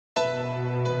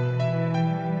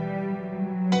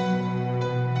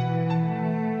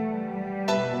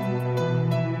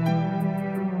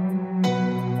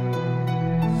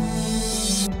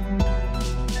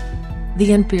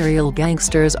The Imperial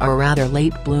Gangsters are a rather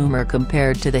late bloomer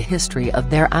compared to the history of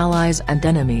their allies and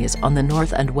enemies on the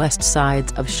north and west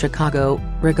sides of Chicago.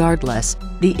 Regardless,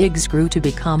 the IGs grew to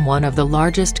become one of the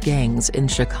largest gangs in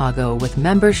Chicago with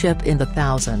membership in the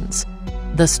thousands.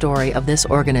 The story of this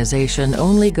organization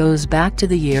only goes back to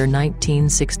the year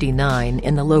 1969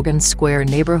 in the Logan Square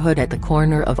neighborhood at the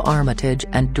corner of Armitage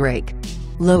and Drake.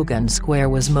 Logan Square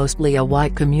was mostly a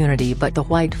white community, but the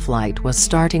white flight was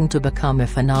starting to become a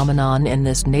phenomenon in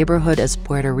this neighborhood as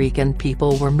Puerto Rican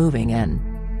people were moving in.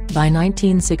 By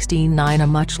 1969 a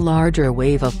much larger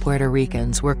wave of Puerto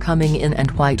Ricans were coming in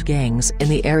and white gangs in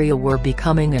the area were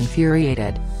becoming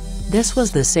infuriated. This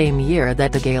was the same year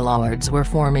that the Gaylords were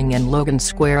forming in Logan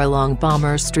Square along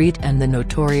Bomber Street and the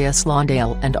notorious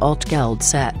Lawndale and Altgeld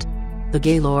set. The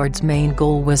Gaylords' main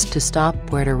goal was to stop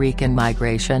Puerto Rican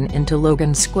migration into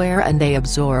Logan Square, and they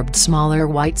absorbed smaller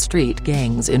white street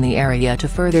gangs in the area to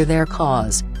further their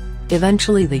cause.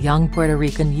 Eventually the young Puerto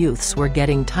Rican youths were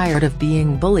getting tired of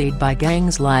being bullied by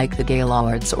gangs like the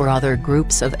Gaylords or other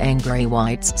groups of angry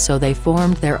whites, so they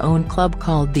formed their own club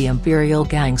called the Imperial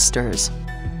Gangsters.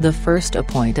 The first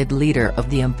appointed leader of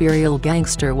the Imperial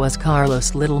Gangster was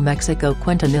Carlos Little Mexico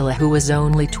Quintanilla, who was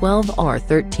only 12 or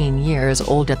 13 years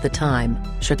old at the time.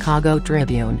 Chicago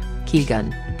Tribune,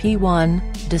 Keegan,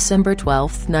 P1, December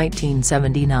 12,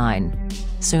 1979.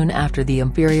 Soon after the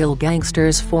Imperial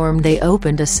Gangsters formed, they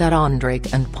opened a set on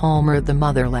Drake and Palmer, the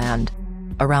motherland.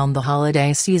 Around the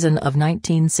holiday season of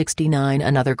 1969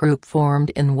 another group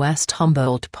formed in West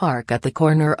Humboldt Park at the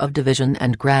corner of Division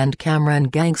and Grand Cameron,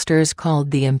 gangsters called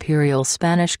the Imperial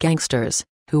Spanish Gangsters,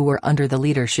 who were under the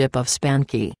leadership of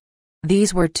Spanky.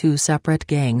 These were two separate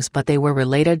gangs, but they were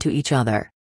related to each other.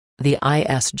 The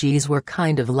ISGs were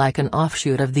kind of like an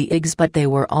offshoot of the IGs, but they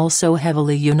were also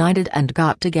heavily united and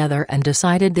got together and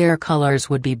decided their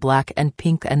colors would be black and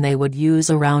pink, and they would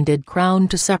use a rounded crown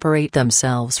to separate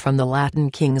themselves from the Latin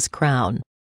King's crown.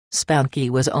 Spanky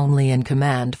was only in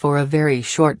command for a very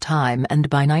short time, and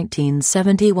by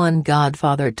 1971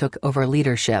 Godfather took over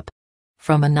leadership.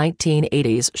 From a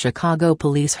 1980s Chicago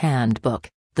Police Handbook,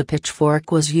 the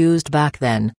pitchfork was used back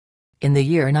then. In the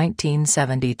year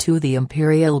 1972 the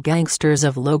Imperial Gangsters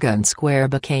of Logan Square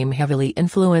became heavily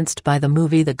influenced by the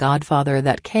movie The Godfather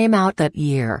that came out that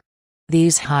year.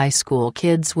 These high school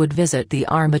kids would visit the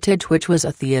Armitage, which was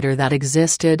a theater that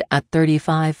existed at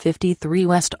 3553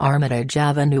 West Armitage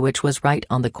Avenue, which was right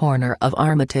on the corner of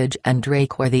Armitage and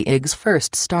Drake where the IGs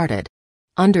first started.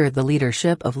 Under the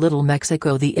leadership of Little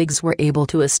Mexico, the IGs were able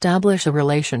to establish a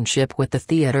relationship with the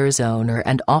theater's owner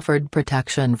and offered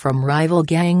protection from rival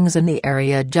gangs in the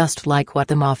area, just like what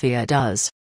the Mafia does.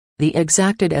 The IGs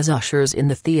acted as ushers in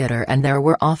the theater, and there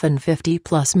were often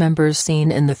 50-plus members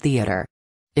seen in the theater.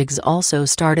 IGs also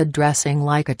started dressing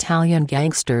like Italian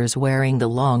gangsters, wearing the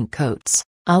long coats,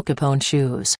 Al Capone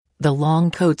shoes, the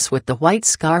long coats with the white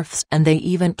scarves, and they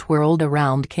even twirled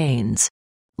around canes.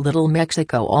 Little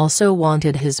Mexico also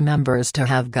wanted his members to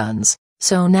have guns,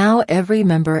 so now every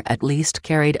member at least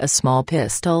carried a small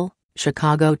pistol.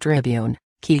 Chicago Tribune,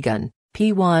 Keegan,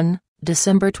 P1,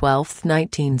 December 12,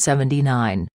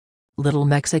 1979. Little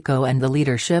Mexico and the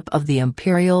leadership of the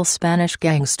Imperial Spanish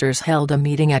Gangsters held a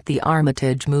meeting at the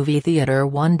Armitage Movie Theater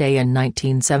one day in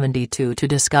 1972 to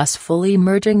discuss fully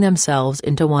merging themselves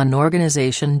into one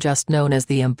organization just known as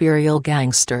the Imperial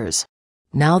Gangsters.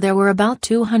 Now there were about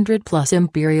 200-plus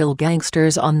Imperial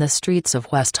Gangsters on the streets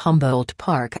of West Humboldt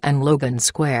Park and Logan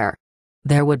Square.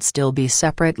 There would still be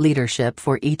separate leadership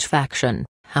for each faction,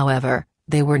 however,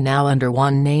 they were now under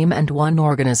one name and one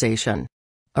organization.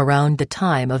 Around the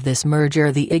time of this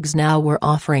merger, the IGs now were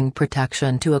offering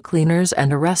protection to a cleaners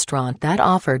and a restaurant that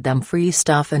offered them free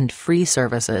stuff and free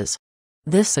services.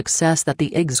 This success that the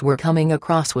IGs were coming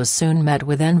across was soon met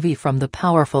with envy from the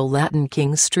powerful Latin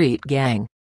King Street Gang.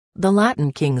 The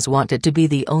Latin Kings wanted to be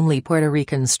the only Puerto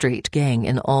Rican street gang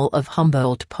in all of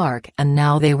Humboldt Park, and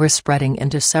now they were spreading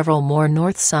into several more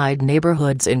North Side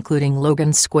neighborhoods including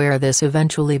Logan Square. This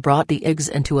eventually brought the IGs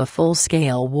into a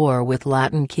full-scale war with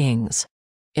Latin Kings.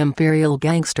 Imperial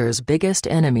Gangsters' biggest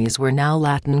enemies were now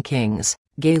Latin Kings,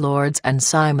 Gaylords and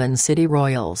Simon City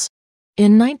Royals.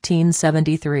 In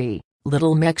 1973,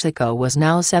 Little Mexico was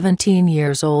now 17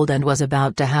 years old and was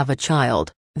about to have a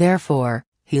child, therefore,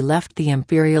 he left the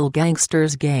Imperial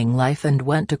Gangsters gang life and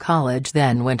went to college,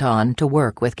 then went on to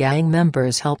work with gang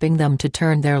members, helping them to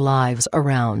turn their lives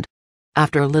around.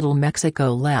 After Little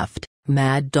Mexico left,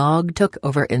 Mad Dog took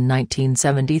over in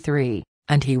 1973,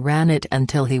 and he ran it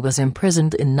until he was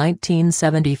imprisoned in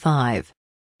 1975.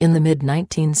 In the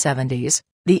mid-1970s,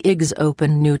 The IGs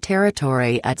opened new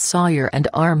territory at Sawyer and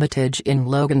Armitage in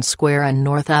Logan Square and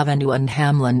North Avenue and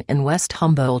Hamlin in West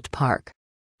Humboldt Park.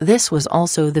 This was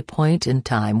also the point in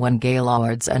time when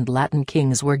Gaylords and Latin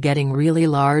Kings were getting really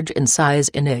large in size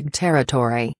in IG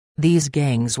territory. These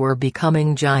gangs were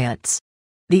becoming giants.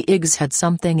 The IGs had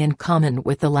something in common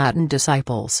with the Latin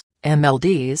Disciples,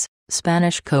 MLDs,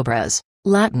 Spanish Cobras,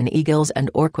 Latin Eagles and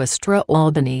Orchestra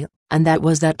Albany, and that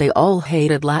was that they all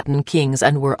hated Latin Kings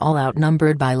and were all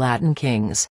outnumbered by Latin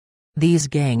Kings. These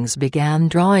gangs began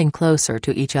drawing closer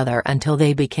to each other until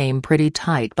they became pretty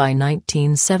tight by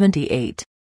 1978.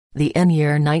 In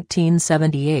year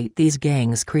 1978 these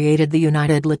gangs created the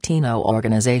United Latino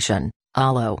Organization,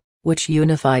 ALO, which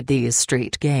unified these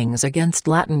street gangs against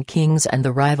Latin Kings and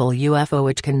the rival UFO,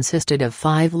 which consisted of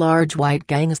 5 large white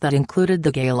gangs that included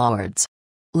the Gaylords.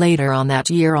 Later on that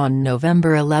year, on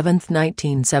November 11,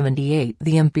 1978,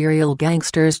 the Imperial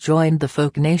Gangsters joined the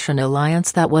Folk Nation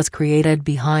alliance that was created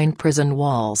behind prison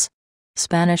walls.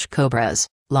 Spanish Cobras,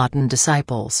 Latin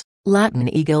Disciples,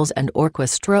 Latin Eagles and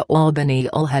Orchestra Albany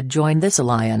all had joined this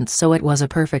alliance, so it was a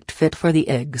perfect fit for the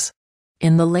IGs.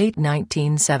 In the late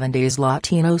 1970s,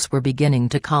 Latinos were beginning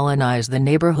to colonize the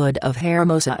neighborhood of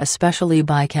Hermosa, especially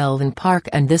by Kelvin Park,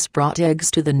 and this brought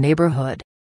IGs to the neighborhood.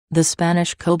 The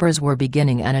Spanish Cobras were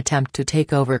beginning an attempt to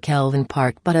take over Kelvin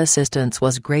Park, but assistance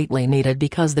was greatly needed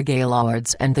because the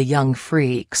Gaylords and the Young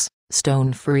Freaks,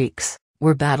 Stone Freaks,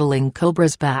 were battling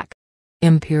Cobras back.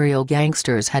 Imperial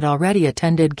Gangsters had already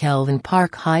attended Kelvin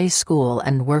Park High School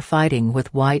and were fighting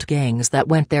with white gangs that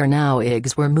went there. Now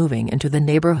IGs were moving into the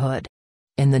neighborhood.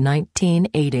 In the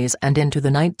 1980s and into the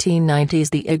 1990s,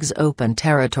 the IGs opened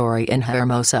territory in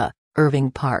Hermosa, Irving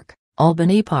Park,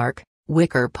 Albany Park,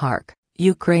 Wicker Park,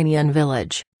 Ukrainian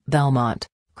Village, Belmont,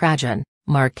 Cragen,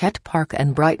 Marquette Park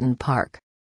and Brighton Park.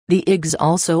 The IGs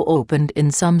also opened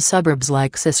in some suburbs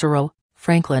like Cicero,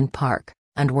 Franklin Park,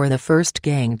 and were the first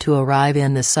gang to arrive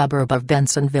in the suburb of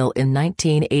Bensonville in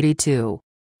 1982.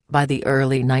 By the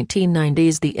early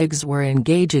 1990s, the IGs were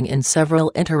engaging in several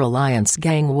inter-alliance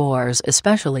gang wars,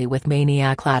 especially with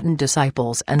Maniac Latin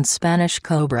Disciples and Spanish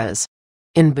Cobras.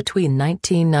 In between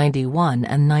 1991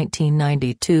 and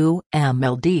 1992,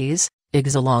 MLDs,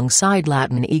 IGs alongside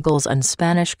Latin Eagles and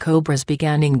Spanish Cobras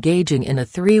began engaging in a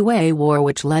 3-way war,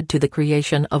 which led to the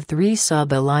creation of 3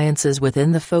 sub-alliances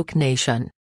within the Folk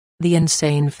Nation: the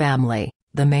Insane Family,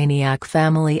 the Maniac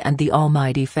Family and the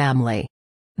Almighty Family.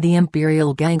 The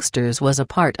Imperial Gangsters was a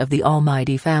part of the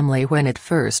Almighty Family when it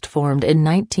first formed in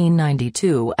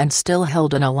 1992 and still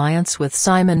held an alliance with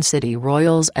Simon City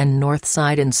Royals and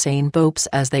Northside Insane Popes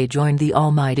as they joined the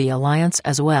Almighty Alliance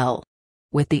as well.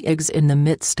 With the IGs in the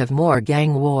midst of more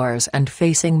gang wars and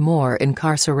facing more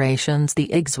incarcerations, the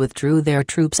IGs withdrew their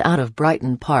troops out of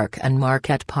Brighton Park and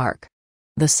Marquette Park.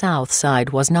 The South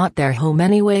Side was not their home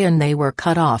anyway, and they were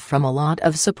cut off from a lot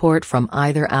of support from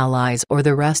either allies or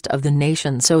the rest of the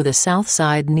nation, so the South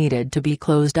Side needed to be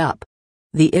closed up.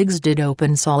 The IGs did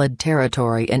open solid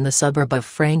territory in the suburb of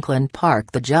Franklin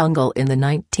Park, the Jungle, in the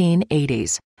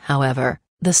 1980s, however,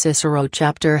 the Cicero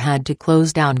chapter had to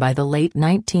close down by the late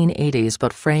 1980s,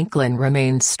 but Franklin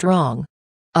remained strong.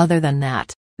 Other than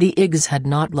that, the IGs had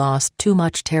not lost too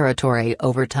much territory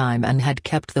over time and had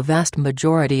kept the vast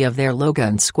majority of their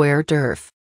Logan Square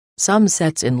turf. Some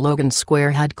sets in Logan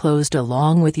Square had closed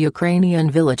along with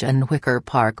Ukrainian Village and Wicker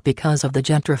Park because of the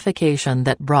gentrification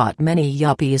that brought many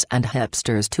yuppies and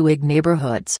hipsters to IG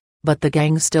neighborhoods, but the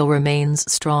gang still remains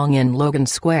strong in Logan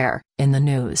Square. In the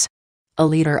news, a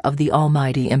leader of the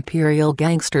Almighty Imperial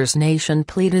Gangsters Nation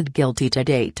pleaded guilty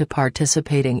today to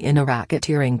participating in a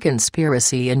racketeering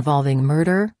conspiracy involving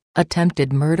murder,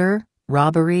 attempted murder,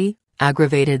 robbery,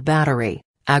 aggravated battery,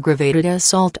 aggravated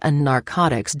assault and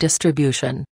narcotics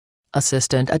distribution.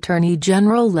 Assistant Attorney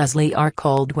General Leslie R.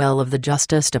 Caldwell of the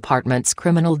Justice Department's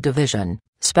Criminal Division,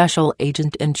 Special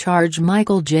Agent in Charge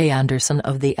Michael J. Anderson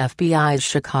of the FBI's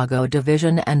Chicago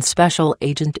Division and Special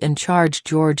Agent in Charge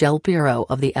George L. Pirro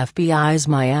of the FBI's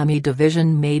Miami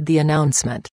Division made the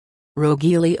announcement.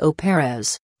 Rogelio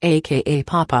Perez, a.k.a.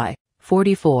 Popeye,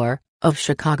 44, of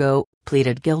Chicago,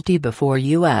 pleaded guilty before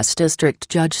U.S. District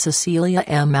Judge Cecilia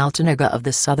M. Altanaga of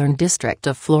the Southern District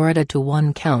of Florida to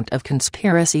one count of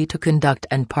conspiracy to conduct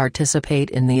and participate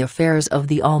in the affairs of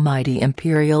the Almighty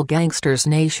Imperial Gangsters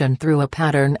Nation through a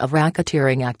pattern of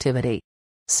racketeering activity.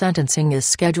 Sentencing is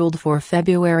scheduled for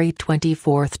February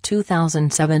 24,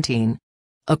 2017.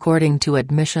 According to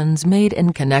admissions made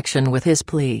in connection with his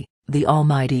plea, the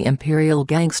Almighty Imperial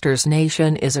Gangsters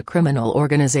Nation is a criminal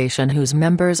organization whose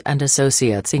members and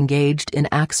associates engaged in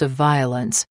acts of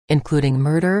violence, including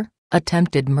murder,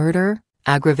 attempted murder,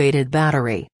 aggravated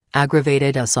battery,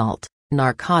 aggravated assault,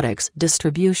 narcotics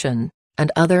distribution,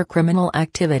 and other criminal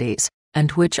activities,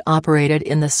 and which operated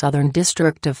in the Southern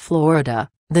District of Florida,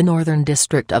 the Northern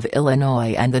District of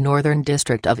Illinois and the Northern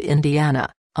District of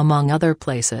Indiana, among other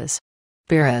places.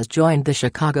 Perez joined the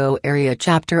Chicago area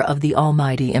chapter of the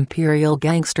Almighty Imperial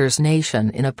Gangsters Nation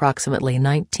in approximately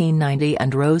 1990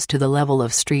 and rose to the level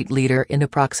of street leader in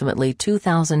approximately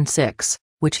 2006,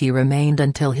 which he remained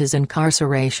until his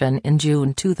incarceration in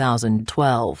June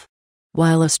 2012.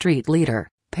 While a street leader,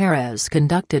 Perez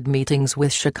conducted meetings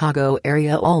with Chicago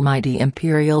area Almighty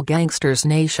Imperial Gangsters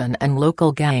Nation and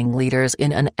local gang leaders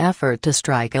in an effort to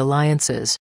strike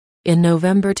alliances. In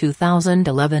November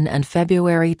 2011 and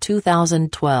February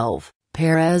 2012,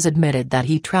 Perez admitted that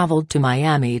he traveled to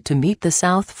Miami to meet the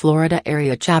South Florida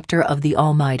area chapter of the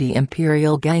Almighty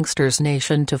Imperial Gangsters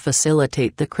Nation to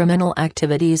facilitate the criminal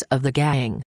activities of the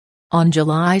gang. On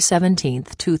July 17,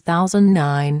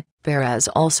 2009, Perez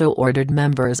also ordered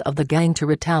members of the gang to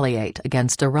retaliate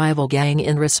against a rival gang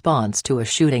in response to a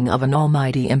shooting of an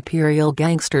Almighty Imperial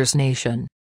Gangsters Nation.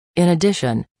 In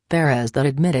addition, Perez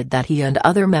admitted that he and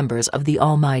other members of the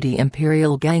Almighty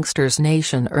Imperial Gangsters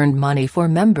Nation earned money for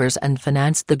members and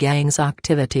financed the gang's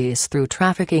activities through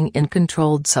trafficking in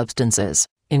controlled substances,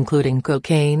 including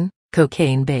cocaine,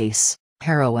 cocaine base,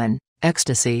 heroin,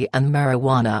 ecstasy and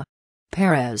marijuana.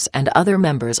 Perez and other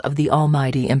members of the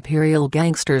Almighty Imperial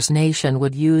Gangsters Nation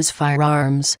would use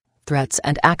firearms, threats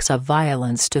and acts of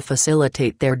violence to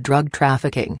facilitate their drug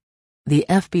trafficking. The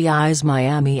FBI's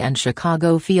Miami and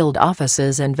Chicago field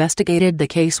offices investigated the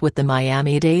case with the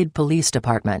Miami-Dade Police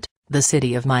Department, the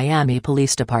City of Miami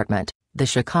Police Department, the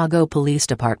Chicago Police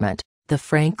Department, the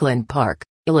Franklin Park,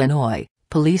 Illinois,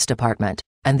 Police Department,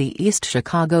 and the East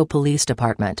Chicago Police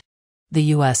Department.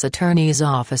 The U.S. Attorney's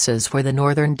offices for the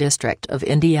Northern District of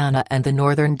Indiana and the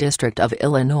Northern District of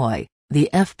Illinois, the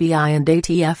FBI and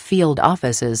ATF field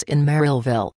offices in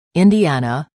Merrillville,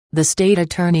 Indiana, the state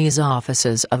attorney's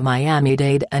offices of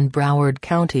Miami-Dade and Broward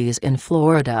counties in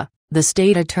Florida, the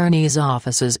state attorney's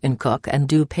offices in Cook and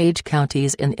DuPage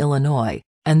counties in Illinois,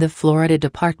 and the Florida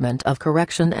Department of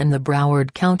Correction and the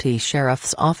Broward County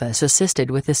Sheriff's Office assisted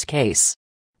with this case.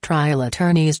 Trial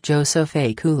attorneys Joseph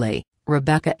A. Cooley,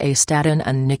 Rebecca A. Staton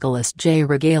and Nicholas J.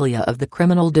 Regalia of the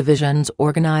Criminal Division's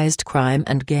Organized Crime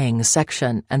and Gang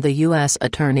Section and the U.S.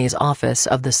 Attorney's Office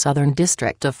of the Southern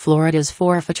District of Florida's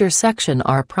Forfeiture Section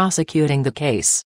are prosecuting the case.